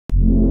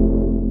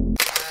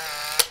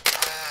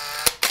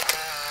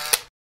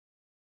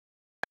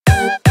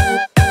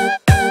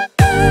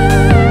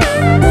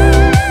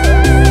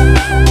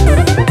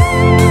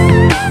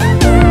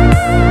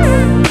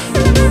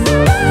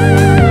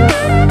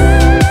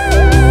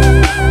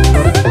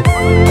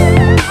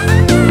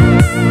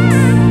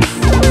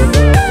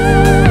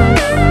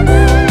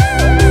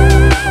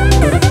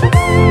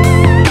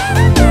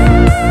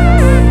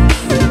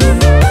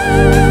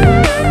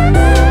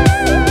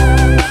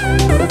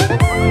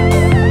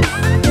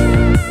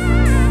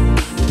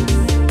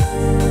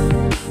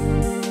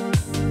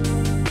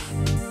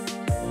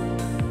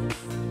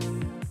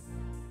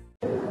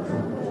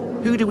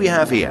we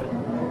have here?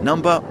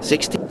 Number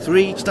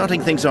 63,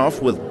 starting things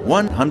off with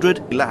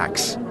 100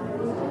 lakhs.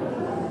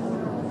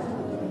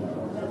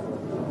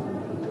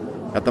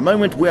 At the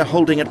moment we're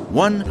holding at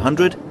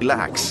 100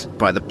 lakhs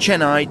by the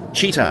Chennai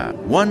Cheetah,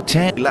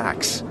 110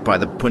 lakhs by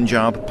the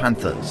Punjab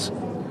Panthers.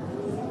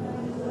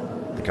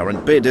 The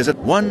current bid is at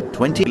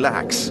 120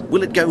 lakhs.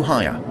 Will it go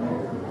higher?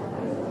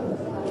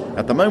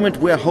 At the moment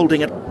we're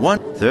holding at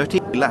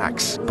 130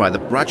 lakhs by the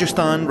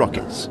Rajasthan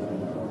Rockets.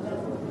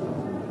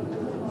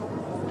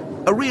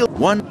 A real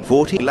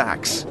 140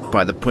 lakhs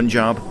by the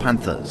Punjab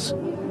Panthers.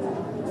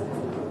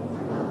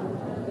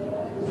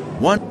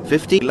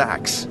 150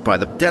 lakhs by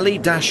the Delhi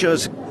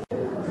Dashers.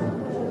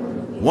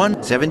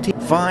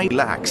 175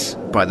 lakhs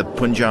by the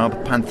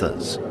Punjab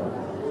Panthers.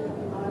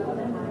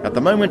 At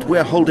the moment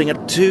we're holding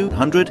at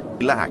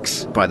 200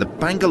 lakhs by the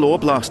Bangalore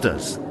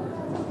Blasters.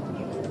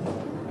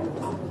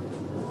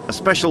 A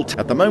special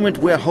at the moment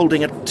we're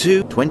holding at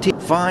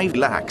 225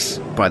 lakhs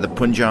by the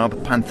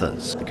Punjab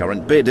Panthers. The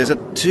current bid is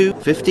at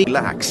 250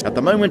 lakhs. At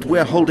the moment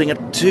we're holding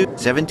at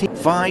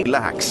 275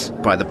 lakhs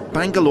by the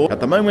Bangalore. At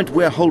the moment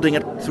we're holding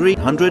at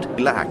 300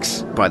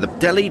 lakhs by the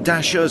Delhi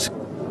Dashers.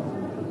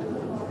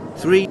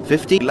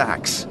 350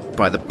 lakhs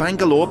by the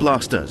Bangalore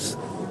Blasters.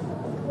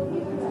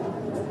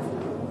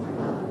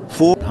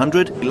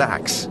 400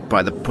 lakhs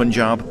by the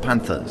Punjab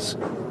Panthers.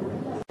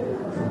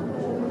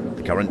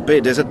 The current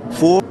bid is at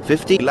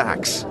 450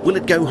 lakhs. Will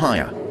it go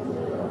higher?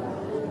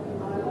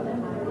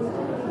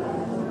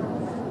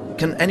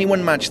 Can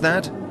anyone match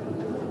that?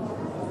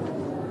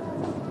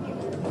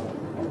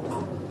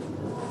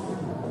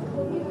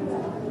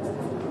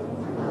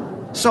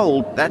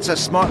 Sold. That's a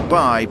smart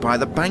buy by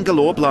the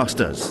Bangalore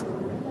Blasters.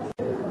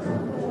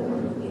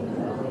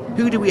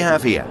 Who do we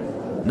have here?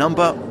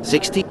 Number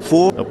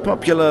 64, a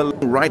popular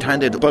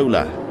right-handed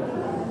bowler.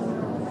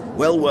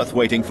 Well worth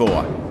waiting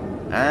for.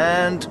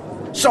 And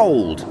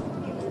sold.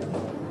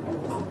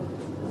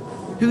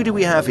 Who do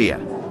we have here?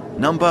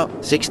 Number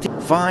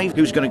 65,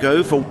 who's going to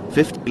go for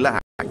 50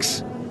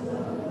 lakhs.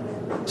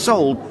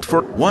 Sold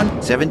for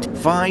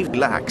 175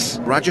 lakhs,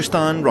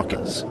 Rajasthan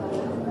Rockets.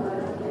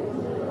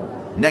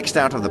 Next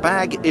out of the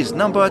bag is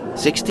number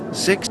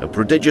 66, a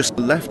prodigious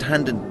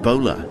left-handed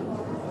bowler.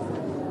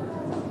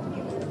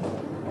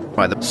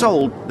 By the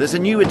sold, there's a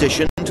new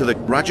addition to the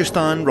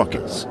Rajasthan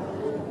Rockets.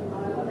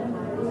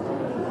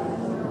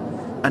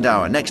 And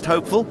our next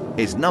hopeful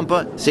is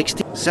number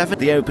 67.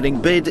 The opening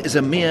bid is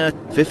a mere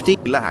 50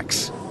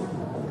 lakhs.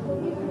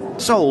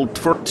 Sold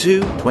for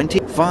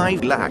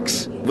 225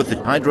 lakhs with the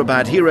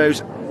Hyderabad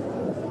Heroes.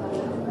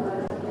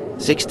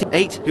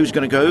 68, who's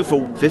going to go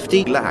for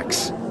 50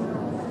 lakhs.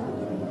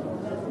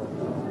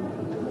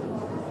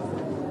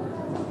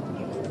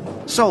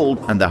 Sold,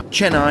 and the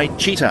Chennai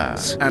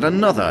Cheetahs add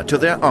another to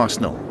their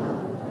arsenal.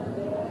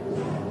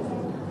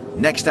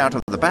 Next out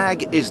of the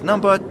bag is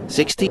number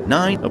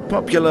 69, a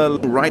popular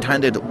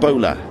right-handed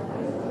bowler.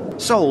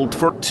 Sold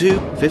for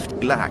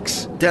 250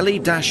 lakhs, Delhi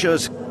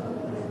Dashers.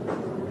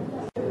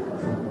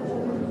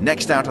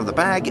 Next out of the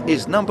bag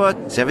is number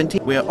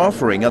 70. We're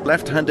offering a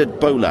left-handed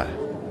bowler.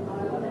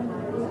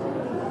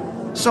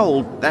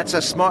 Sold. That's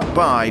a smart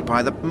buy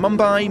by the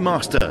Mumbai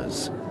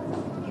Masters.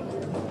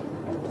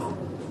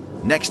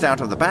 Next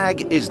out of the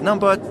bag is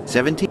number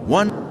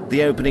 71.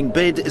 The opening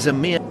bid is a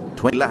mere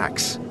 20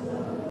 lakhs.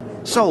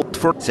 Sold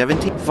for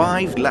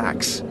 75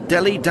 lakhs,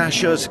 Delhi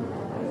Dashers.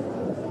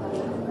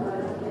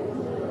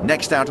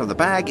 Next out of the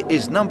bag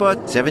is number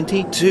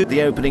 72.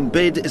 The opening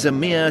bid is a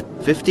mere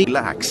 50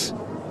 lakhs.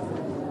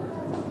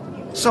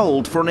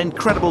 Sold for an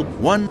incredible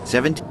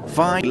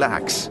 175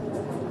 lakhs.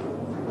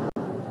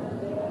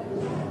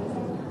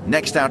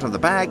 Next out of the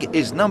bag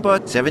is number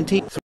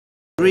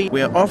 73.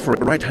 We're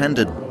offering a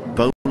right-handed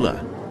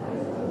bowler.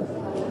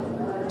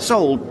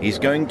 Sold. He's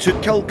going to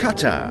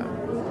Kolkata.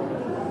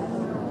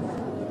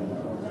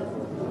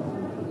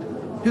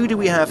 Who do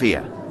we have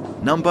here?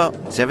 Number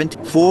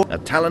 74, a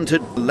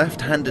talented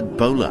left-handed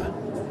bowler.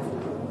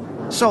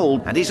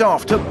 Sold, and he's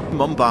off to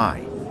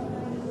Mumbai.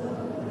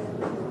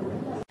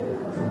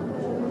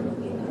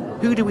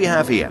 Who do we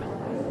have here?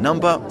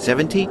 Number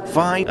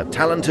 75, a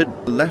talented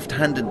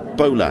left-handed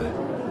bowler.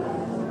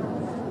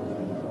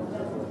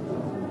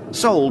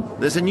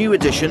 Sold. There's a new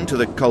addition to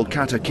the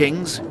Kolkata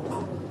Kings.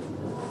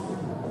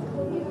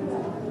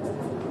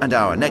 And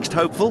our next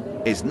hopeful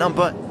is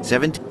number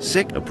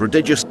 76, a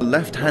prodigious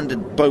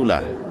left-handed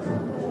bowler.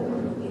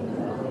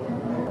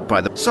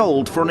 By the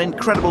sold for an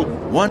incredible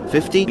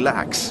 150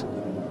 lakhs.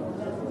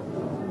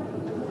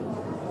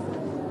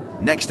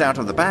 Next out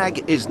of the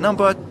bag is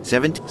number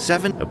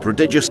 77, a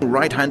prodigious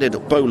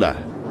right-handed bowler.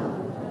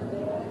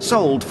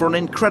 Sold for an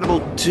incredible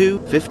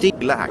 250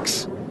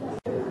 lakhs.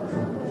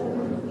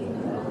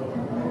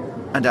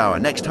 And our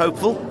next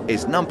hopeful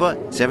is number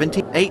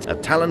 78, a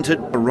talented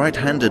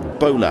right-handed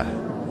bowler.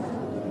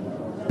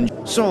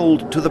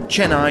 Sold to the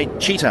Chennai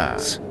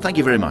Cheetahs. Thank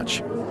you very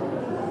much.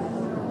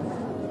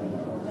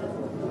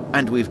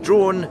 And we've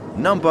drawn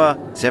number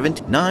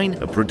 79,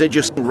 a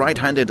prodigious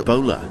right-handed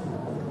bowler.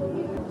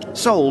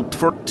 Sold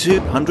for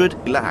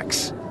 200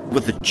 lakhs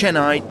with the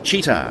Chennai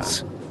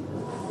Cheetahs.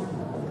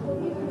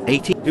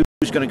 80.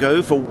 Who's going to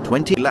go for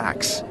 20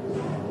 lakhs?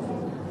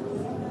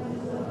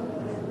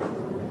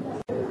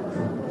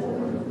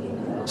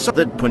 So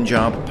the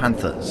Punjab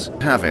Panthers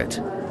have it.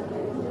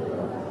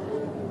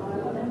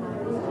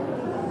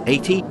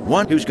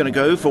 81. Who's going to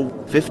go for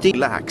 50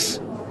 lakhs?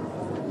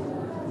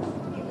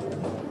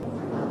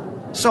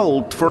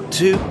 Sold for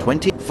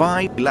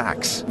 225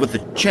 lakhs with the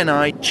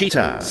Chennai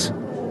Cheetahs.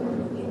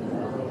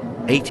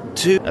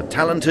 82. A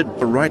talented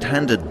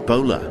right-handed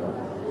bowler.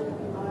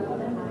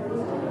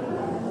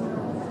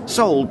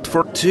 Sold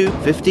for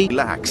 250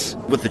 lakhs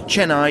with the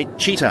Chennai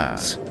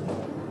Cheetahs.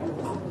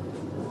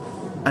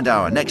 And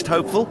our next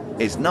hopeful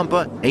is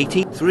number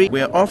 83.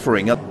 We're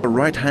offering a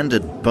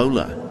right-handed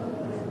bowler.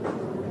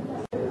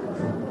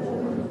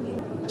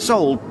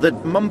 Sold. The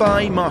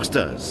Mumbai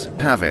Masters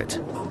have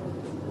it.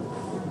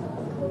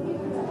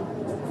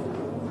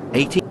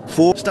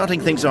 84.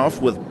 Starting things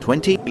off with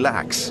 20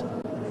 lakhs.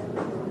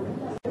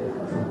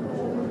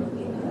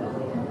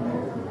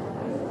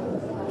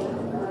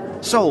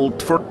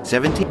 Sold for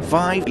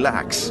 75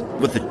 lakhs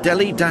with the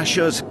Delhi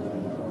Dashers.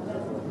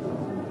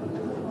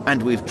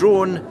 And we've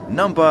drawn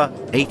number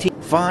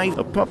 85,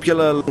 a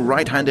popular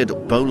right-handed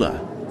bowler.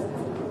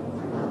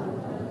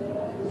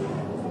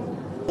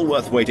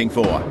 Worth waiting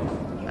for.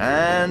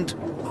 And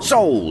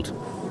sold.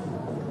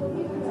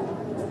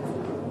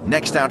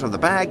 Next out of the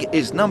bag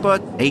is number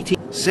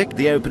 86.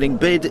 The opening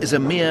bid is a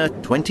mere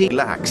 20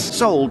 lakhs.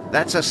 Sold.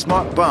 That's a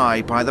smart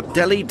buy by the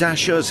Delhi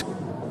Dashers.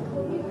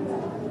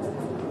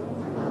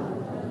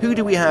 Who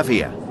do we have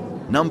here?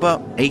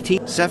 Number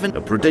 87,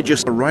 a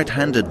prodigious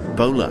right-handed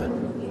bowler.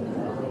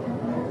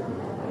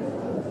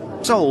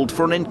 Sold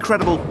for an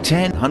incredible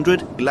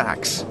 1,000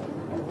 lakhs.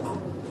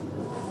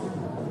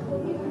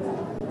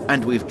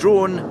 And we've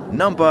drawn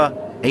number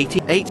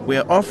 88.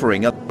 We're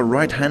offering a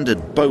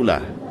right-handed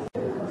bowler.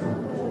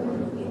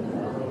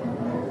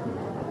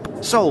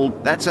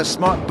 Sold. That's a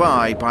smart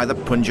buy by the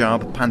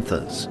Punjab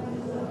Panthers.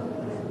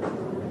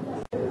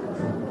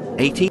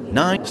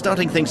 89.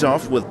 Starting things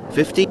off with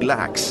 50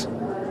 lakhs.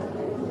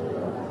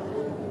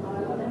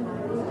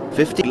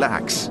 50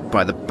 lakhs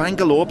by the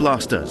Bangalore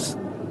Blasters.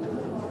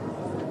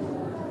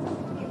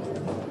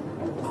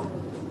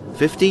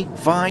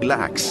 55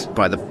 lakhs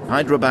by the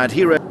Hyderabad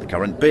Hero. The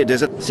current bid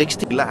is at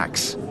 60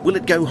 lakhs. Will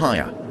it go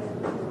higher?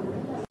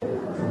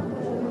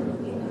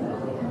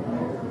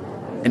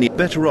 Any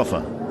better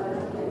offer?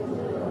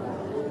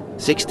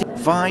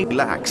 65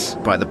 lakhs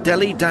by the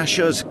Delhi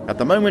Dashers. At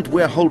the moment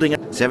we're holding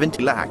at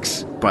 70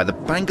 lakhs by the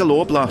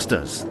Bangalore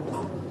Blasters.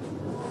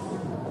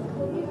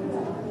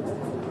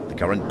 The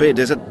current bid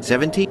is at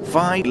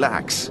 75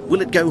 lakhs.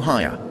 Will it go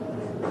higher?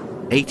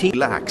 80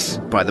 lakhs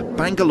by the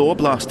Bangalore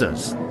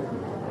Blasters.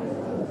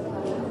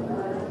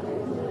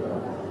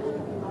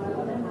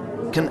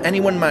 Can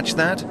anyone match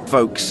that,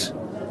 folks?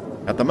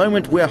 At the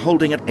moment we're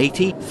holding at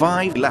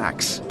 85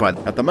 lakhs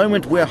at the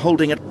moment we're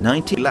holding at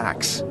 90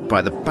 lakhs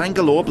by the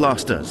Bangalore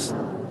Blasters.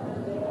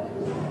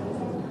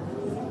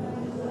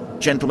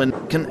 Gentlemen,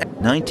 can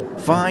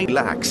 95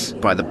 lakhs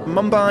by the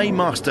Mumbai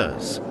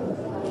Masters.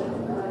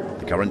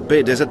 The current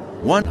bid is at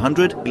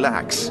 100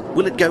 lakhs.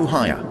 Will it go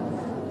higher?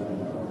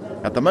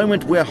 At the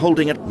moment we're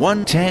holding at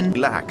 110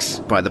 lakhs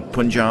by the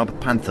Punjab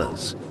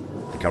Panthers.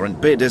 The current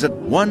bid is at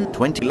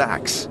 120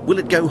 lakhs. Will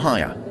it go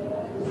higher?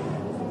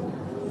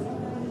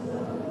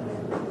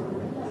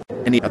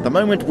 At the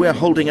moment we're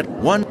holding at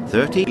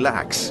 130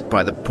 lakhs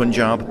by the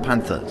Punjab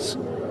Panthers.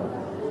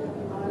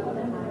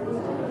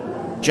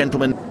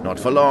 Gentlemen, not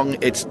for long,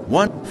 it's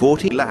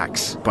 140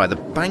 lakhs by the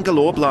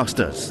Bangalore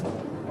Blasters.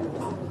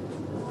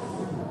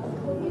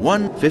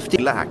 150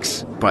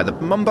 lakhs by the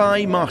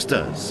Mumbai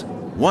Masters.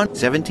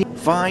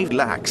 175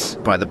 lakhs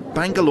by the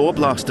Bangalore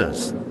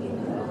Blasters.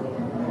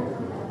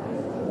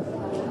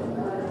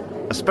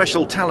 A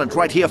special talent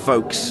right here,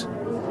 folks.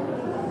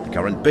 The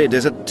current bid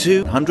is at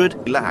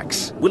 200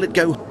 lakhs. Will it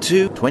go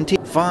to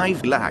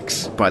 25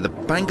 lakhs by the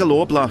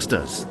Bangalore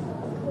Blasters?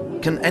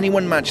 Can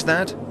anyone match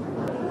that?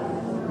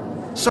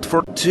 Sold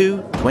for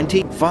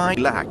 225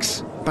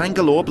 lakhs,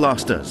 Bangalore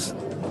Blasters.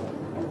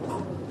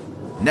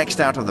 Next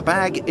out of the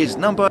bag is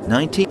number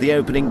 90. The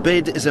opening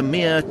bid is a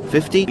mere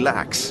 50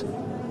 lakhs.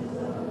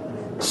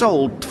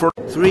 Sold for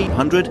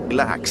 300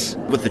 lakhs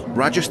with the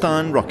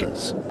Rajasthan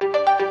Rockets.